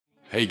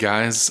Hey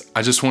guys,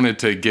 I just wanted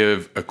to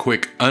give a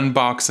quick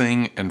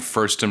unboxing and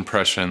first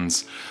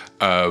impressions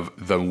of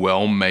the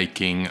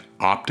Wellmaking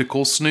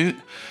Optical Snoot.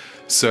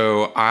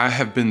 So I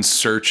have been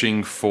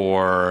searching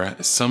for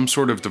some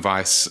sort of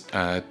device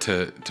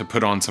to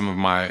put on some of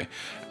my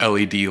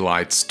LED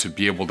lights to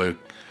be able to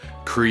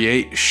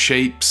create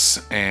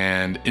shapes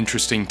and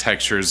interesting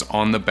textures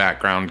on the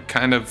background,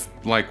 kind of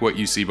like what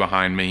you see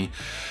behind me.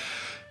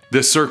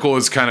 This circle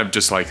is kind of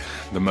just like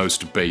the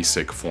most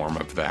basic form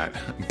of that.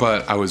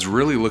 But I was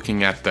really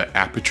looking at the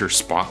Aputure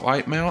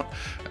Spotlight Mount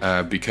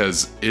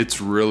because it's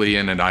really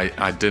an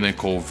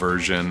identical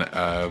version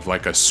of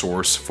like a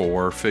Source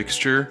 4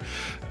 fixture.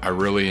 I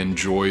really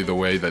enjoy the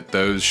way that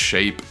those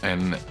shape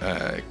and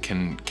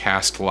can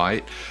cast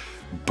light.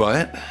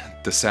 But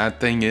the sad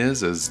thing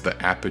is the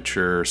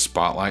Aputure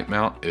Spotlight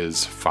Mount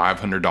is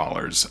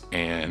 $500,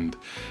 and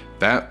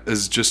that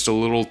is just a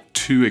little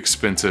too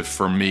expensive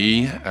for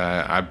me.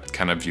 I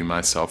kind of view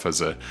myself as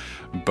a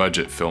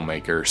budget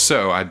filmmaker.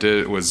 So I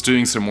was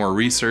doing some more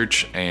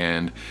research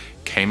and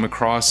came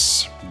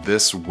across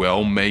this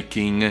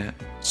Wellmaking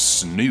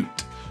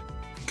Snoot.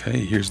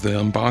 Okay, here's the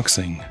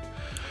unboxing.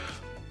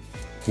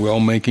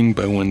 Wellmaking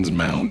Bowens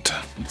Mount.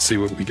 Let's see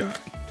what we got.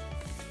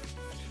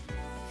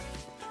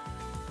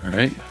 All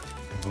right,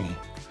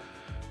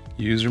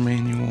 user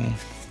manual.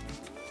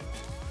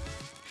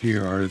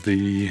 Here are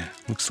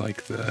looks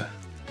like the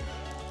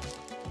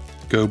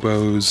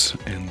Gobos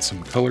and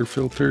some color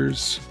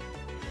filters.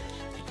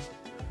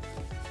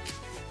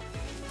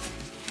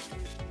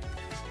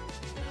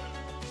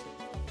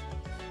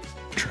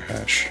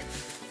 Trash.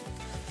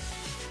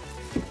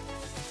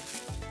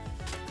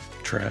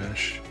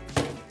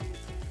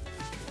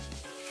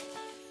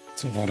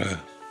 It's a lot of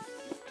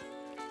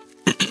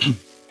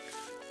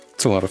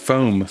it's a lot of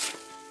foam.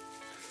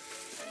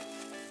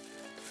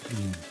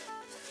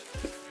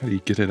 How do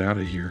you get it out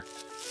of here?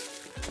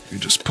 You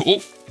just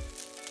pull?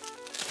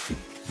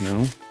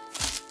 No?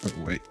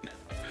 Oh, wait.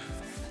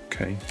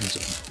 Okay, there's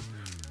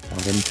a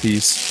bottom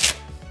piece.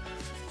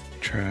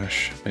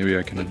 Trash. Maybe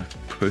I can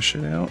push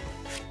it out?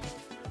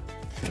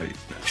 Wait.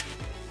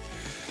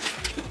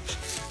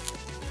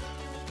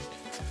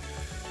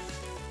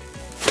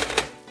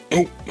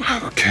 Oh,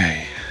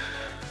 okay.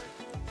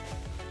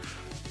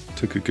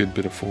 Took a good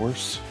bit of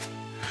force.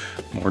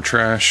 More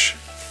trash.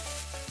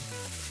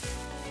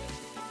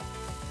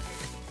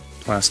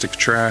 Plastic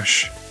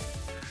trash,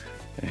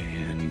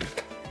 and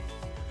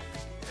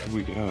here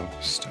we go.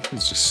 Stuff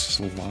is just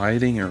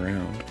sliding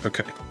around.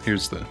 Okay,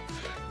 here's I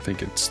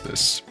think it's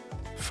this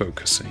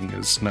focusing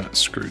is not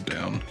screwed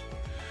down.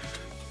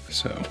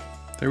 So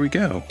there we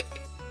go.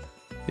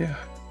 Yeah.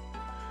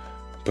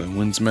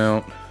 Bowens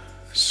mount,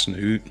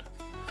 snoot.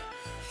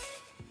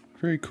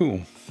 Very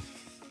cool.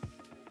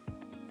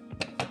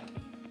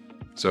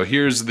 So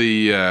here's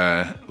the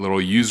little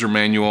user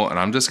manual, and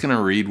I'm just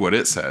gonna read what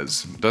it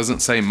says. It doesn't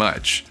say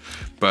much,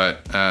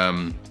 but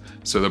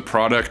so the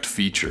product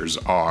features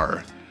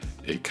are,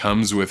 it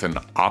comes with an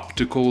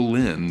optical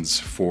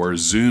lens for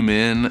zoom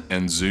in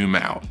and zoom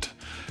out.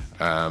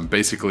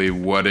 Basically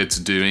what it's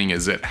doing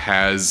is it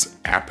has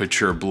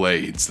aperture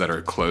blades that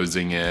are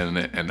closing in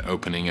and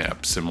opening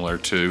up, similar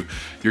to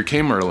your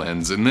camera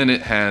lens. And then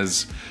it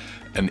has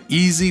an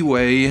easy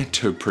way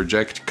to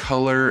project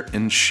color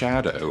and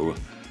shadow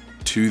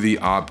to the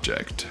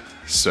object.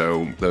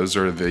 So those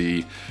are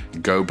the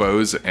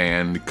Gobos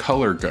and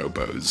color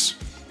Gobos.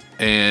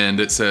 And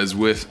it says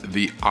with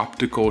the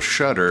optical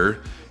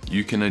shutter,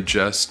 you can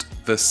adjust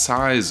the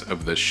size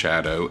of the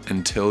shadow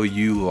until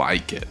you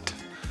like it.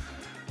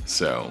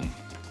 So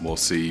we'll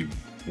see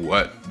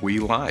what we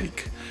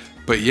like.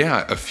 But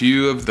yeah, a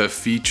few of the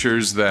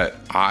features that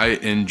I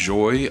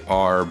enjoy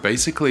are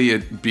basically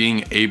it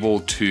being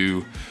able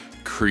to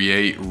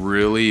create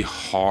really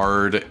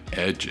hard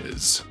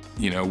edges.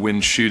 You know, when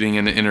shooting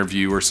an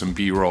interview or some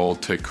B-roll,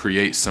 to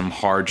create some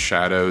hard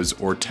shadows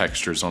or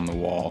textures on the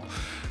wall.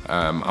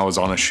 I was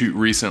on a shoot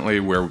recently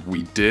where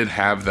we did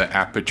have the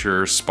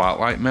Aputure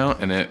Spotlight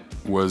Mount, and it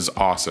was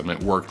awesome.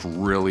 It worked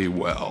really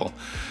well.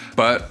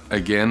 But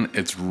again,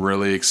 it's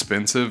really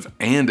expensive,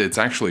 and it's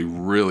actually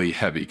really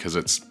heavy because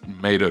it's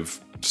made of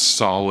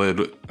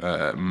solid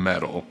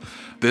metal.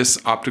 This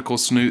optical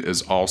snoot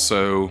is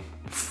also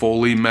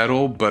fully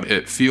metal, but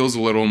it feels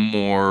a little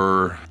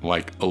more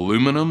like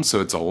aluminum,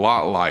 so it's a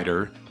lot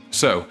lighter.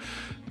 So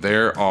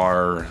there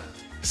are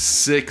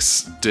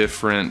 6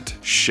 different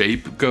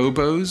shape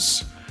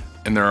Gobos,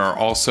 and there are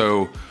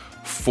also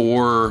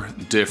 4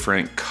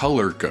 different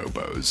color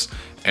Gobos,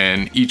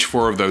 and each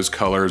 4 of those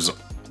colors,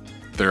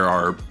 there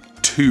are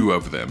 2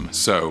 of them.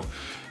 So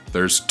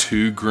there's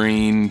 2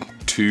 green,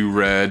 2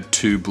 red,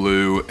 2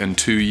 blue, and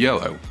 2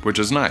 yellow, which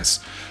is nice.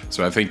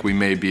 So I think we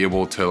may be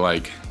able to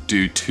like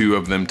do 2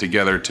 of them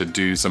together to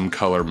do some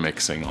color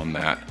mixing on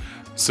that.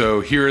 So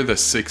here are the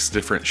 6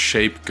 different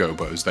shape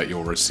Gobos that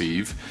you'll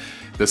receive.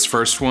 This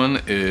first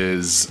one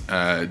is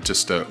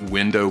just a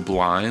window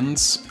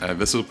blinds.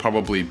 This will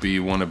probably be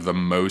one of the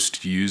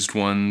most used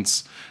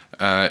ones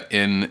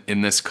in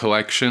this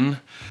collection.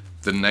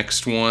 The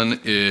next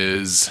one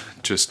is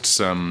just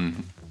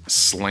some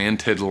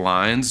slanted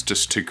lines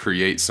just to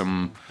create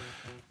some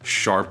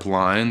sharp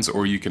lines,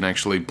 or you can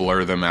actually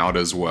blur them out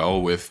as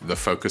well with the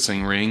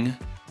focusing ring.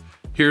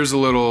 Here's a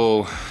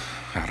little,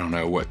 I don't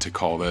know what to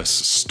call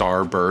this,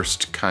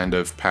 starburst kind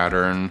of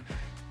pattern.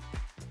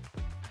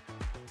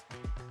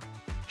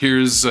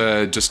 Here's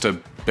just a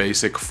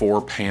basic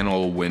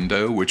 4-panel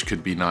window, which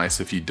could be nice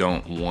if you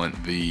don't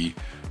want the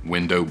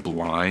window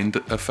blind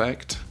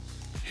effect.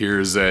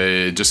 Here's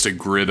just a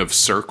grid of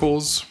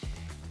circles.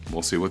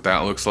 We'll see what that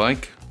looks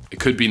like. It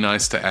could be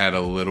nice to add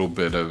a little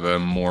bit of a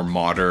more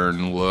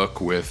modern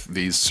look with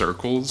these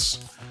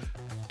circles.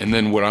 And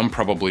then what I'm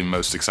probably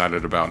most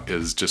excited about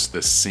is just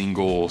this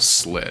single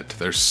slit.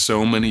 There's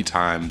so many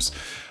times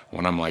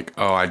when I'm like,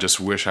 oh, I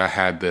just wish I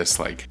had this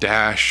like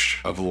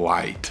dash of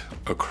light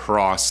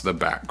across the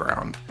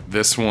background.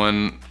 This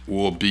one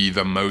will be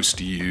the most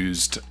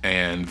used,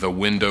 and the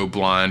window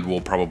blind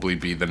will probably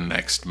be the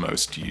next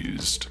most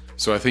used.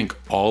 So I think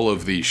all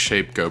of these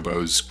shape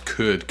gobos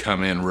could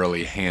come in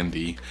really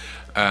handy.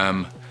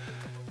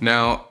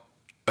 Now,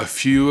 a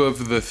few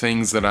of the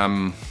things that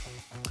I'm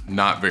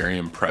not very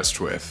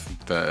impressed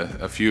with,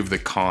 a few of the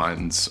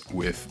cons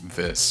with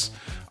this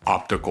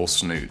optical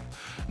snoot.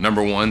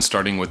 Number one,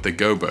 starting with the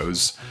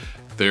gobos,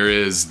 there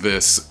is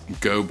this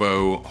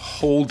gobo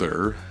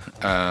holder,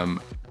 and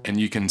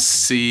you can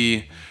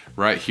see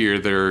right here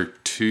there are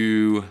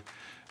two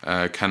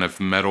kind of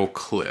metal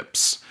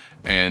clips,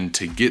 and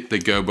to get the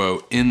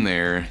gobo in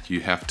there you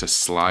have to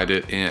slide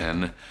it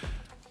in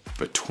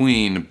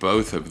between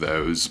both of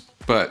those,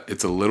 but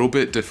it's a little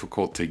bit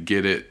difficult to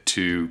get it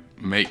to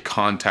make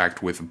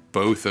contact with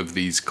both of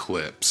these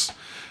clips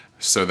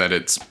so that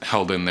it's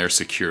held in there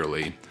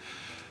securely.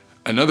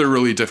 Another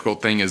really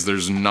difficult thing is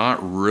there's not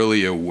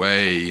really a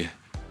way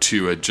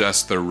to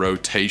adjust the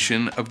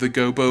rotation of the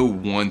gobo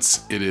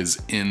once it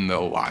is in the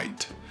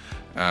light.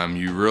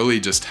 You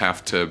really just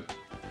have to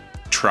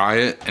try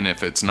it, and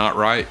if it's not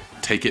right,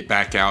 take it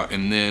back out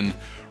and then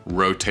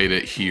rotate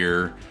it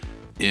here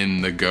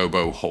in the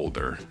gobo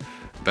holder.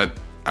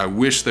 I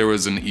wish there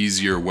was an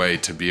easier way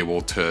to be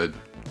able to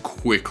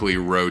quickly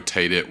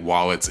rotate it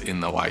while it's in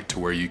the light to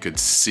where you could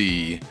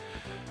see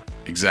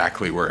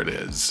exactly where it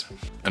is.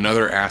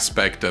 Another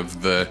aspect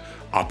of the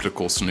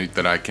optical snoot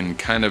that I can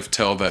kind of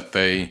tell that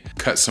they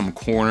cut some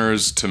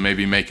corners to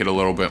maybe make it a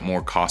little bit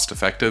more cost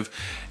effective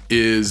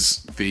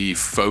is the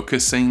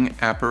focusing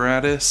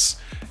apparatus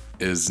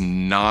is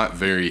not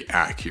very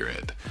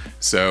accurate.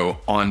 So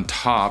on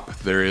top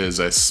there is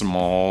a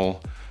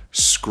small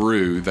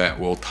screw that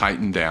will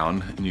tighten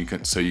down, and you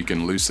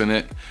can loosen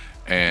it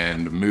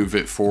and move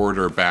it forward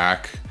or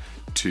back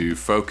to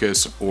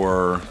focus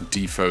or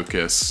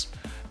defocus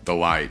the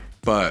light.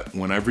 But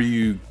whenever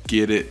you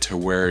get it to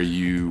where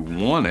you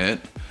want it,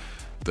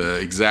 the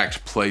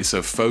exact place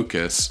of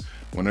focus,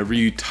 whenever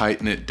you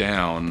tighten it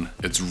down,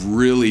 it's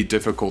really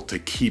difficult to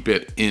keep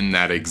it in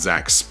that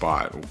exact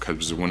spot,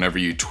 because whenever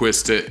you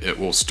twist it, it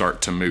will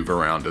start to move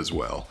around as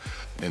well.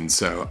 And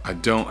so I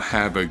don't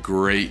have a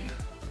great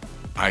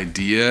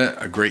idea,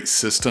 a great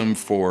system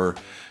for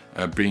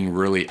being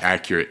really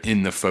accurate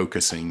in the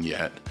focusing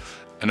yet.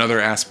 Another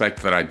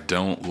aspect that I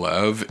don't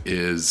love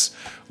is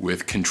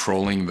with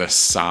controlling the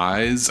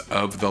size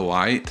of the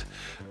light.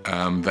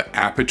 The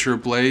aperture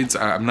blades,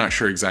 I'm not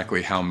sure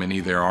exactly how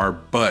many there are,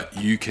 but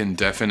you can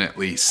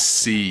definitely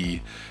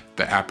see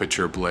the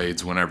aperture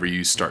blades whenever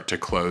you start to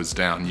close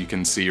down. You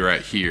can see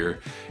right here,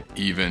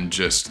 even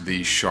just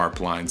these sharp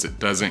lines, it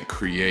doesn't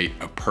create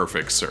a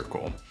perfect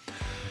circle.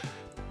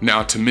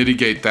 Now to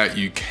mitigate that,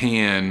 you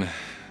can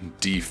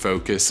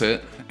defocus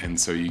it, and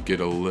so you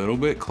get a little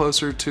bit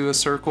closer to a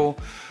circle.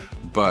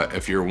 But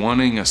if you're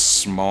wanting a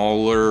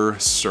smaller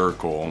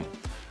circle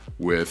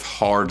with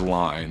hard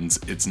lines,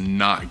 it's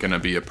not gonna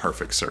be a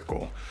perfect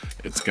circle.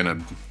 It's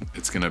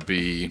gonna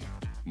be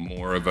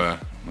more of a,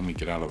 let me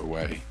get out of the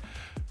way,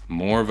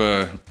 more of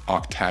a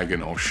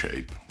octagonal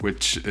shape,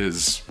 which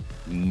is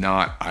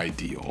not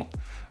ideal.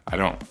 I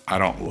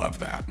don't love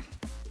that.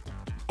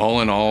 All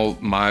in all,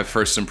 my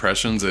first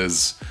impressions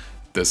is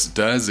this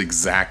does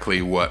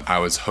exactly what I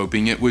was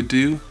hoping it would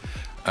do,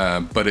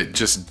 but it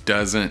just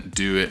doesn't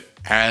do it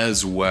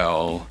as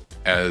well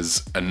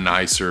as a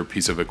nicer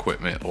piece of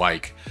equipment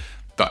like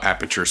the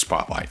Aputure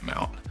Spotlight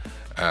Mount.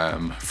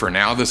 For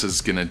now, this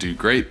is gonna do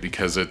great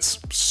because it's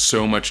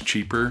so much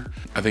cheaper.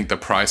 I think the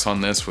price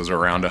on this was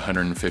around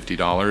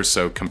 $150,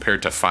 so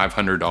compared to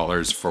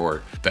 $500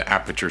 for the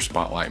Aputure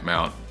Spotlight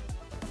Mount,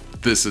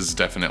 this is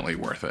definitely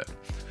worth it.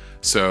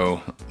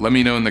 So let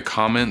me know in the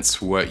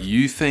comments what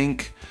you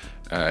think.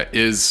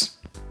 Is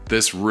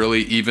this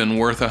really even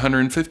worth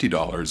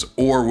 $150?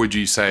 Or would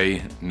you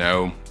say,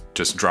 no,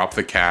 just drop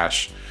the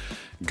cash,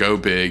 go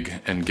big,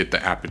 and get the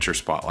Aputure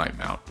Spotlight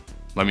Mount?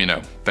 Let me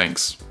know.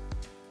 Thanks.